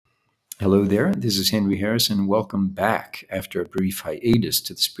Hello there, this is Henry Harrison. Welcome back after a brief hiatus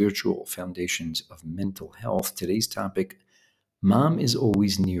to the spiritual foundations of mental health. Today's topic: Mom is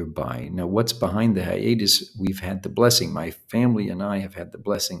always nearby. Now, what's behind the hiatus? We've had the blessing, my family and I have had the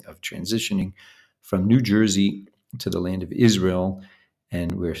blessing of transitioning from New Jersey to the land of Israel,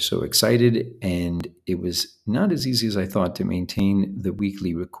 and we're so excited. And it was not as easy as I thought to maintain the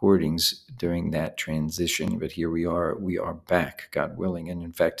weekly recordings during that transition, but here we are back, God willing. And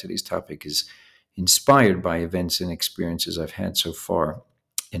in fact, today's topic is inspired by events and experiences I've had so far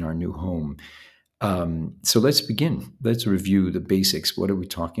in our new home. So let's begin. Let's review the basics. What are we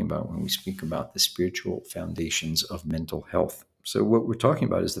talking about when we speak about the spiritual foundations of mental health? So what we're talking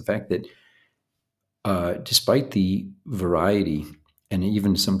about is the fact that despite the variety and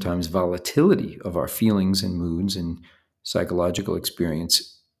even sometimes volatility of our feelings and moods and psychological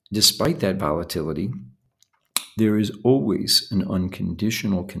experience, despite that volatility, there is always an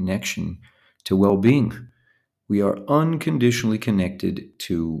unconditional connection to well-being. We are unconditionally connected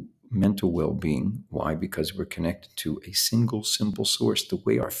to mental well-being. Why? Because we're connected to a single simple source. The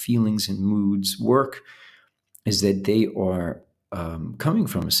way our feelings and moods work is that they are coming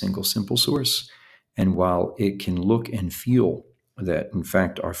from a single simple source. And while it can look and feel that, in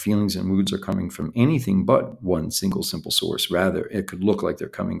fact, our feelings and moods are coming from anything but one single simple source, rather, it could look like they're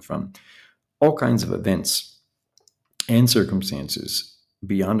coming from all kinds of events and circumstances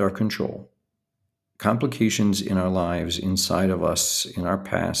beyond our control, complications in our lives, inside of us, in our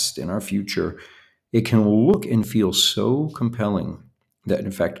past, in our future. It can look and feel so compelling that,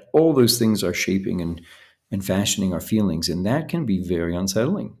 in fact, all those things are shaping and fashioning our feelings. And that can be very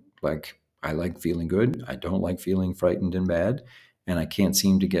unsettling. Like, I like feeling good. I don't like feeling frightened and bad. And I can't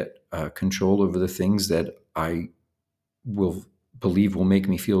seem to get control over the things that I will believe will make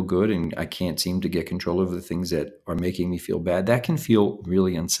me feel good. And I can't seem to get control over the things that are making me feel bad. That can feel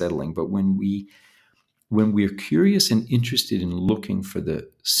really unsettling. But when we're curious and interested in looking for the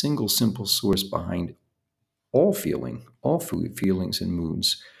single simple source behind all feelings and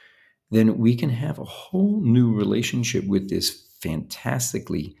moods, then we can have a whole new relationship with this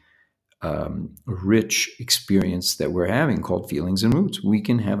fantastically rich experience that we're having called feelings and moods. We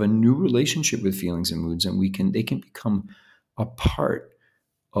can have a new relationship with feelings and moods, and they can become a part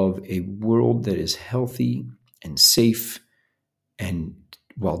of a world that is healthy and safe, and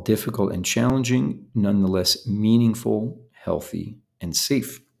while difficult and challenging, nonetheless meaningful, healthy, and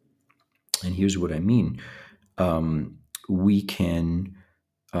safe. And here's what I mean. Um, we can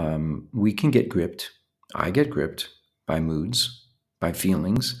we can get gripped. I get gripped by moods, by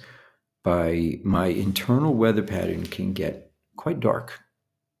feelings, by my internal weather pattern can get quite dark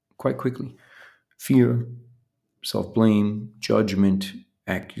quite quickly. Fear, self-blame, judgment,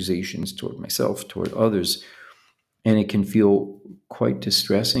 accusations toward myself, toward others, and it can feel quite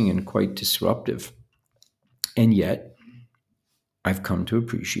distressing and quite disruptive. And yet, I've come to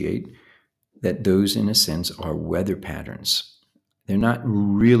appreciate that those, in a sense, are weather patterns. They're not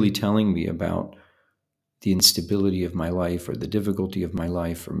really telling me about the instability of my life or the difficulty of my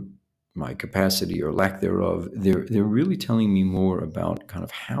life or my capacity or lack thereof. They're really telling me more about kind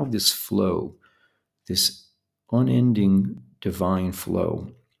of how this flow, this unending divine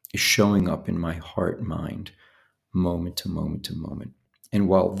flow, is showing up in my heart and mind, moment to moment to moment. And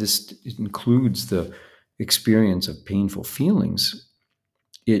while this includes the experience of painful feelings,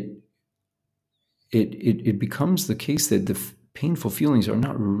 it it becomes the case that the painful feelings are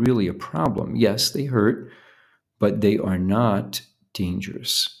not really a problem. Yes, they hurt, but they are not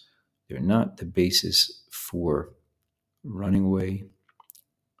dangerous. They're not the basis for running away,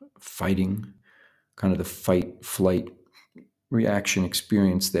 fighting, kind of the fight flight reaction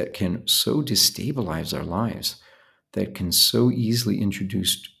experience that can so destabilize our lives, that can so easily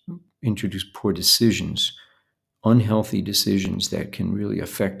introduce poor decisions, unhealthy decisions that can really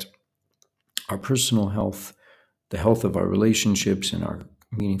affect our personal health, the health of our relationships, and our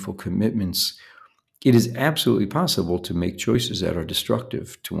meaningful commitments. It is absolutely possible to make choices that are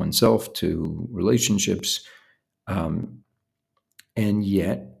destructive to oneself, to relationships, and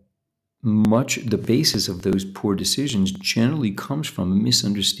yet much the basis of those poor decisions generally comes from a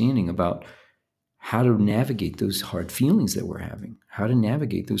misunderstanding about how to navigate those hard feelings that we're having, how to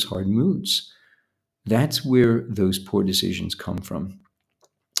navigate those hard moods. That's where those poor decisions come from,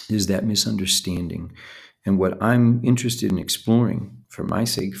 is that misunderstanding. And what I'm interested in exploring, for my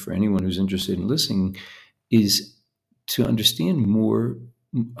sake, for anyone who's interested in listening, is to understand more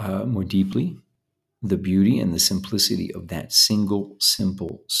deeply the beauty and the simplicity of that single,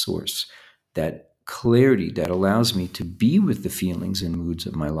 simple source, that clarity that allows me to be with the feelings and moods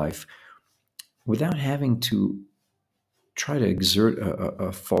of my life without having to try to exert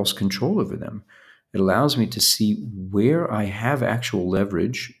a false control over them. It allows me to see where I have actual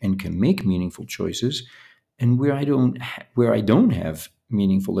leverage and can make meaningful choices, and where I don't have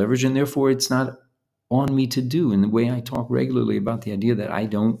meaningful leverage, and therefore it's not on me to do. In the way I talk regularly about the idea that I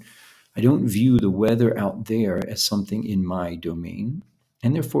don't view the weather out there as something in my domain,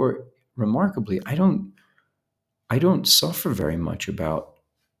 and therefore, remarkably, I don't suffer very much about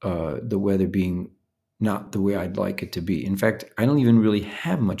the weather being not the way I'd like it to be. In fact, I don't even really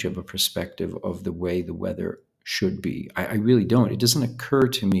have much of a perspective of the way the weather should be. I really don't. It doesn't occur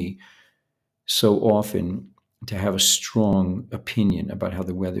to me so often to have a strong opinion about how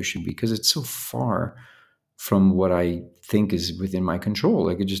the weather should be because it's so far from what I think is within my control.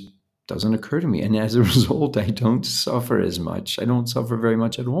 Like, it just doesn't occur to me. And as a result, I don't suffer as much. I don't suffer very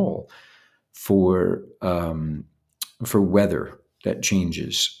much at all for weather that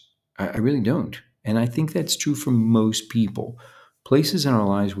changes. I really don't. And I think that's true for most people. Places in our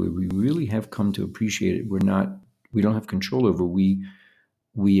lives where we really have come to appreciate it, we don't have control over, we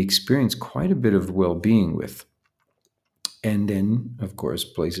experience quite a bit of well-being with. And then, of course,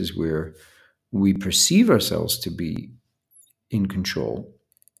 places where we perceive ourselves to be in control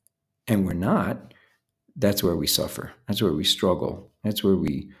and we're not, that's where we suffer. That's where we struggle. That's where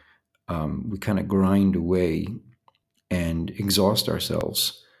we kind of grind away and exhaust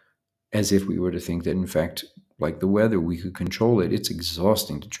ourselves as if we were to think that, in fact, like the weather, we could control it. It's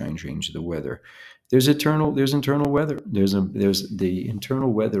exhausting to try and change the weather. There's internal weather. There's the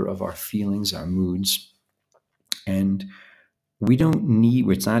internal weather of our feelings, our moods, and we don't need.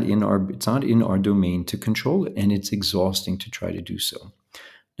 It's not in our domain to control it, and it's exhausting to try to do so.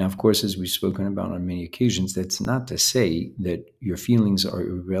 Now, of course, as we've spoken about on many occasions, that's not to say that your feelings are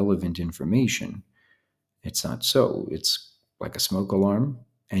irrelevant information. It's not so. It's like a smoke alarm.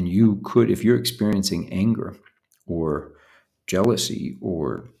 And you could, if you're experiencing anger or jealousy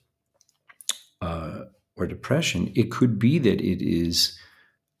or depression, it could be that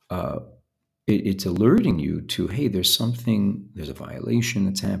it's alerting you to, hey, there's a violation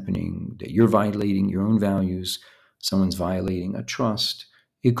that's happening, that you're violating your own values, someone's violating a trust.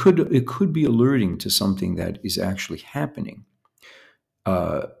 It could be alerting to something that is actually happening.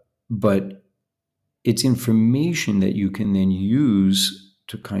 But it's information that you can then use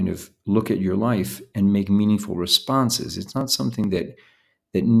to kind of look at your life and make meaningful responses. It's not something that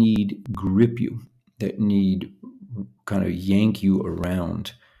need grip you, that need kind of yank you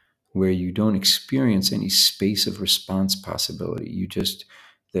around, where you don't experience any space of response possibility. You just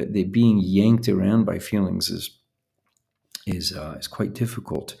that the being yanked around by feelings is quite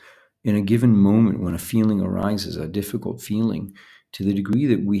difficult. In a given moment, when a feeling arises, a difficult feeling, to the degree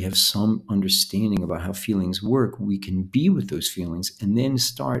that we have some understanding about how feelings work, we can be with those feelings and then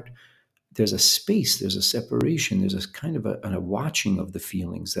there's a space, there's a separation, there's a kind of a watching of the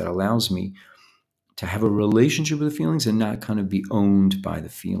feelings that allows me to have a relationship with the feelings and not kind of be owned by the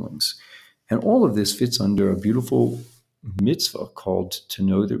feelings. And all of this fits under a beautiful mitzvah called to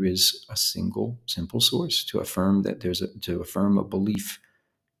know there is a single simple source, to affirm a belief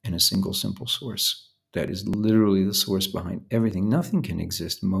in a single simple source. That is literally the source behind everything. Nothing can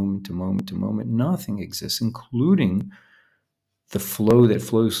exist moment to moment to moment. Nothing exists, including the flow that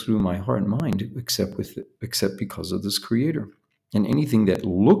flows through my heart and mind, except because of this creator. And anything that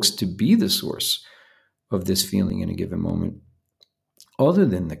looks to be the source of this feeling in a given moment, other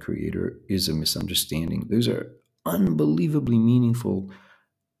than the creator, is a misunderstanding. Those are unbelievably meaningful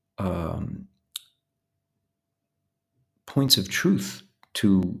points of truth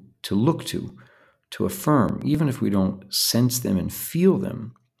to look to affirm, even if we don't sense them and feel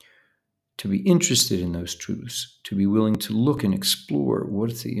them, to be interested in those truths, to be willing to look and explore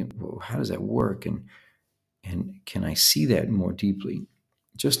how does that work, and can I see that more deeply?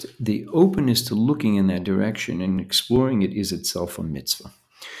 Just the openness to looking in that direction and exploring it is itself a mitzvah.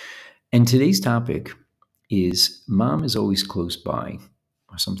 And today's topic is Mom is Always Close By,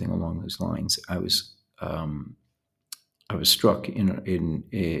 or something along those lines. I was struck within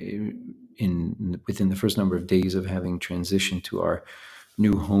the first number of days of having transitioned to our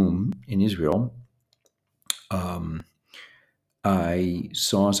new home in Israel. I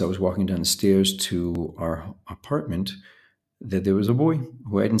saw, as I was walking down the stairs to our apartment, that there was a boy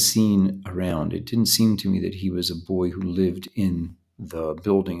who I hadn't seen around. It didn't seem to me that he was a boy who lived in the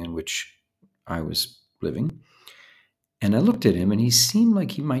building in which I was living. And I looked at him, and he seemed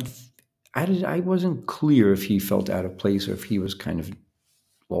like he might. I wasn't clear if he felt out of place or if he was kind of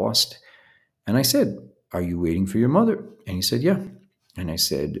lost. And I said, "Are you waiting for your mother?" And he said, "Yeah." And I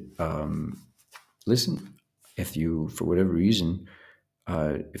said, "Listen, if you, for whatever reason,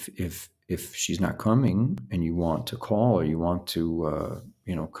 if if she's not coming and you want to call or you want to,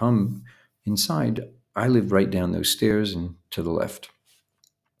 come inside, I live right down those stairs and to the left.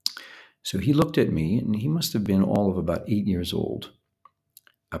 So he looked at me, and he must have been all of about 8 years old,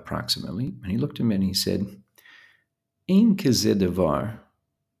 approximately. And he looked at me and he said, "Ein kazeh davar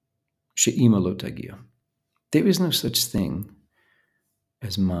she'ima lo tagia." There is no such thing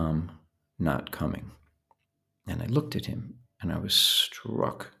as mom not coming. And I looked at him, and I was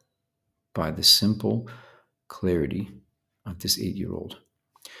struck by the simple clarity of this 8-year-old.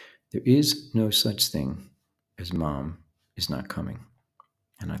 There is no such thing as mom is not coming.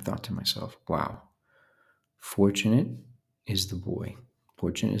 And I thought to myself, wow, fortunate is the boy,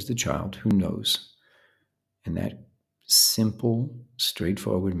 fortunate is the child who knows in that simple,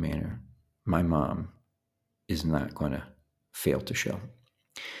 straightforward manner, my mom is not going to fail to show.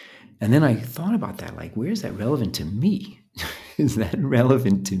 And then I thought about that, like, where is that relevant to me? Is that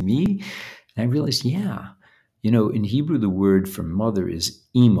relevant to me? And I realized, yeah. In Hebrew, the word for mother is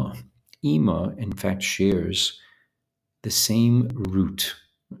ima. Ima, in fact, shares the same root.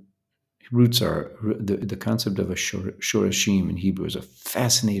 Roots are, the concept of a shorashim in Hebrew is a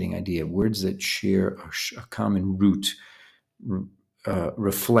fascinating idea. Words that share a common root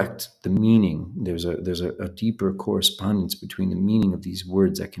reflect the meaning. There's a deeper correspondence between the meaning of these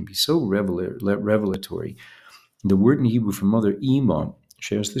words that can be so revelatory. The word in Hebrew for mother, ima,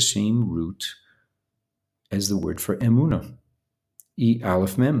 shares the same root as the word for emuna.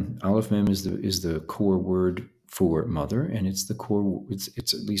 Aleph mem. Aleph mem is the core word for mother, and it's the core. It's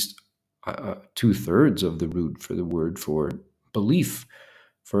at least 2/3 of the root for the word for belief,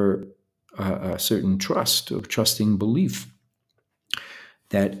 for a certain trust, of trusting belief.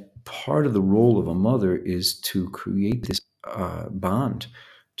 That part of the role of a mother is to create this bond,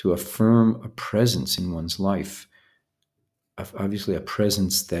 to affirm a presence in one's life. Obviously, a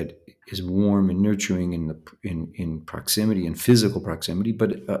presence that is warm and nurturing in proximity and physical proximity,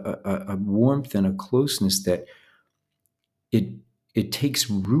 but a warmth and a closeness that it takes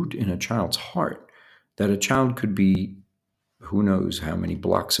root in a child's heart. That a child could be, who knows how many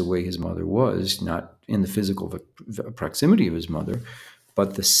blocks away his mother was, not in the physical proximity of his mother,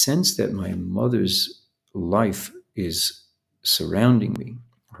 but the sense that my mother's life is surrounding me,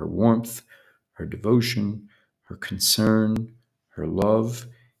 her warmth, her devotion, her concern, her love,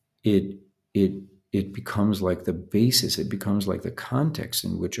 it becomes like the basis, it becomes like the context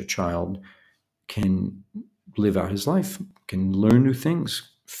in which a child can live out his life, can learn new things,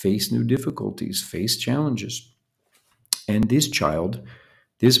 face new difficulties, face challenges. And this child,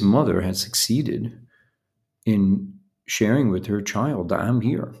 this mother has succeeded in sharing with her child, I'm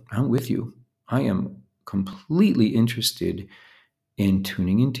here, I'm with you. I am completely interested in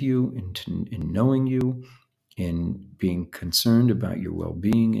tuning into you, in knowing you, in being concerned about your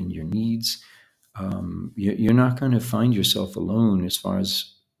well-being and your needs. You're not going to find yourself alone as far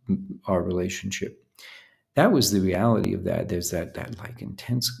as our relationship. That was the reality of that. There's that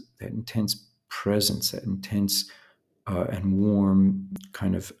intense presence, that intense and warm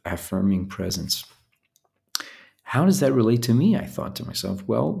kind of affirming presence. How does that relate to me? I thought to myself,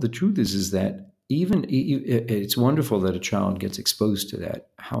 well, the truth is that even it's wonderful that a child gets exposed to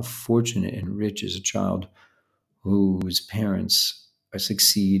that. How fortunate and rich is a child whose parents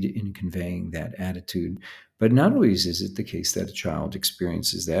succeed in conveying that attitude. But not always is it the case that a child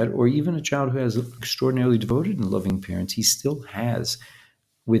experiences that, or even a child who has extraordinarily devoted and loving parents, he still has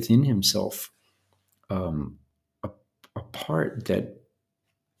within himself a part that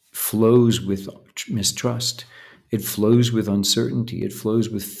flows with mistrust. It flows with uncertainty. It flows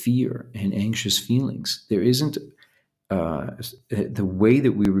with fear and anxious feelings. There isn't the way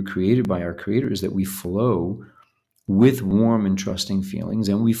that we were created by our Creator is that we flow with warm and trusting feelings,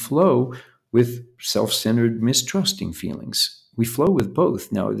 and we flow with self-centered, mistrusting feelings. We flow with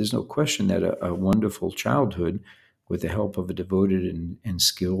both. Now, there's no question that a wonderful childhood, with the help of a devoted and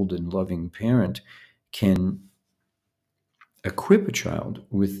skilled and loving parent, can equip a child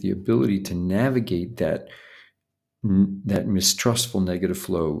with the ability to navigate that mistrustful negative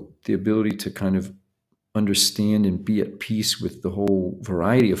flow, the ability to kind of understand and be at peace with the whole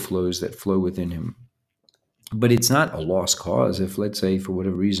variety of flows that flow within him. But it's not a lost cause if, let's say, for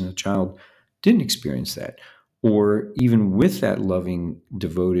whatever reason, a child didn't experience that, or even with that loving,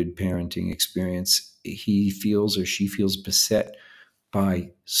 devoted parenting experience, he feels or she feels beset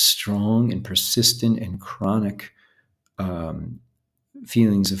by strong and persistent and chronic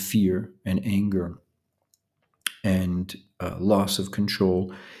feelings of fear and anger and loss of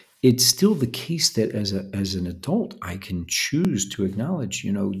control. It's still the case that as an adult, I can choose to acknowledge,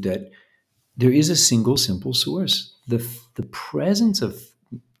 that there is a single simple source. The presence of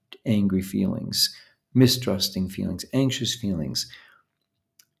angry feelings, mistrusting feelings, anxious feelings.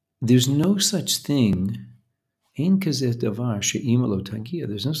 There's no such thing. There's no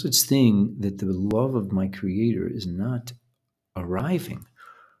such thing that the love of my Creator is not arriving.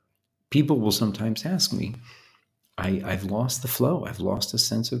 People will sometimes ask me, I've lost the flow. I've lost a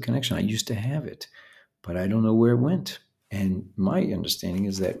sense of connection. I used to have it, but I don't know where it went. And my understanding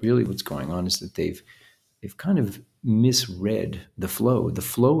is that really what's going on is that they've kind of misread the flow. The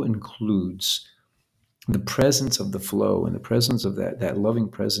flow includes the presence of the flow, and the presence of that loving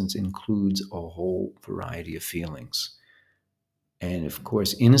presence includes a whole variety of feelings. And of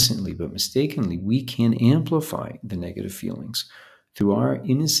course, innocently but mistakenly, we can amplify the negative feelings. Through our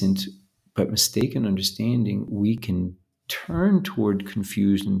innocent but mistaken understanding, we can turn toward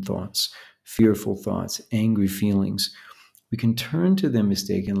confusion thoughts, fearful thoughts, angry feelings. We can turn to them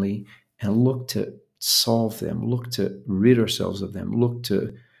mistakenly and look to solve them, look to rid ourselves of them, look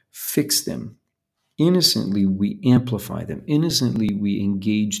to fix them. Innocently, we amplify them. Innocently, we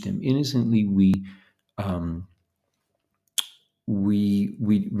engage them. Innocently, we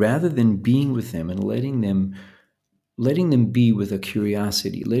rather than being with them and letting them be with a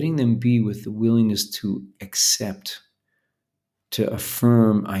curiosity, letting them be with the willingness to accept, to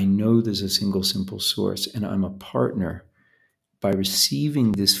affirm, I know there's a single simple source and I'm a partner. By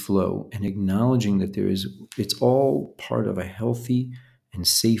receiving this flow and acknowledging that it's all part of a healthy and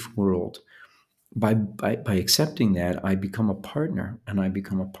safe world. By accepting that, I become a partner, and I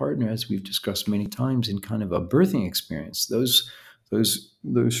become a partner, as we've discussed many times, in kind of a birthing experience. Those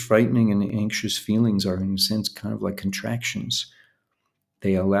frightening and anxious feelings are, in a sense, kind of like contractions.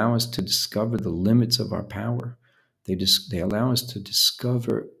 They allow us to discover the limits of our power. They allow us to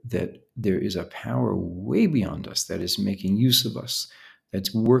discover that there is a power way beyond us that is making use of us,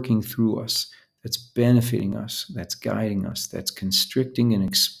 that's working through us, that's benefiting us, that's guiding us, that's constricting and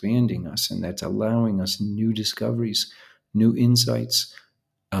expanding us, and that's allowing us new discoveries, new insights.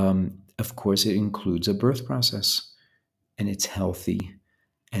 Of course, it includes a birth process, and it's healthy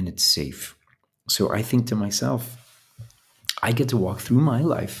and it's safe. So I think to myself, I get to walk through my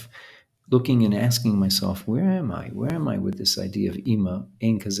life looking and asking myself, where am I? Where am I with this idea of ima,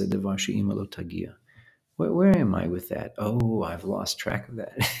 ein kazeh davar she'ima lo tagia? Where am I with that? Oh, I've lost track of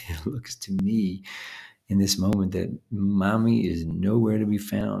that. It looks to me in this moment that mommy is nowhere to be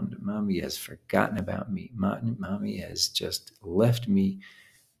found. Mommy has forgotten about me. Mommy has just left me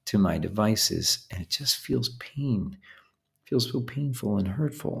to my devices, and it just feels pain. It feels so painful and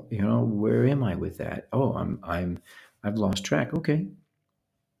hurtful. Where am I with that? Oh, I've lost track. Okay.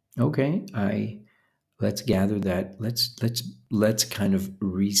 Let's gather that. Let's kind of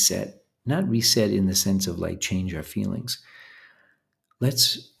reset. Not reset in the sense of like change our feelings.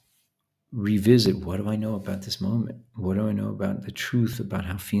 Let's revisit, what do I know about this moment? What do I know about the truth about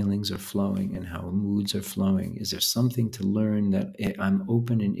how feelings are flowing and how moods are flowing? Is there something to learn that I'm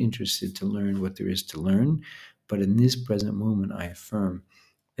open and interested to learn what there is to learn? But in this present moment, I affirm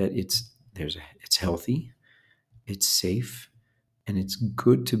that it's healthy, it's safe, and it's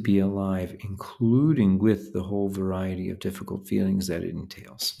good to be alive, including with the whole variety of difficult feelings that it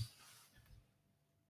entails.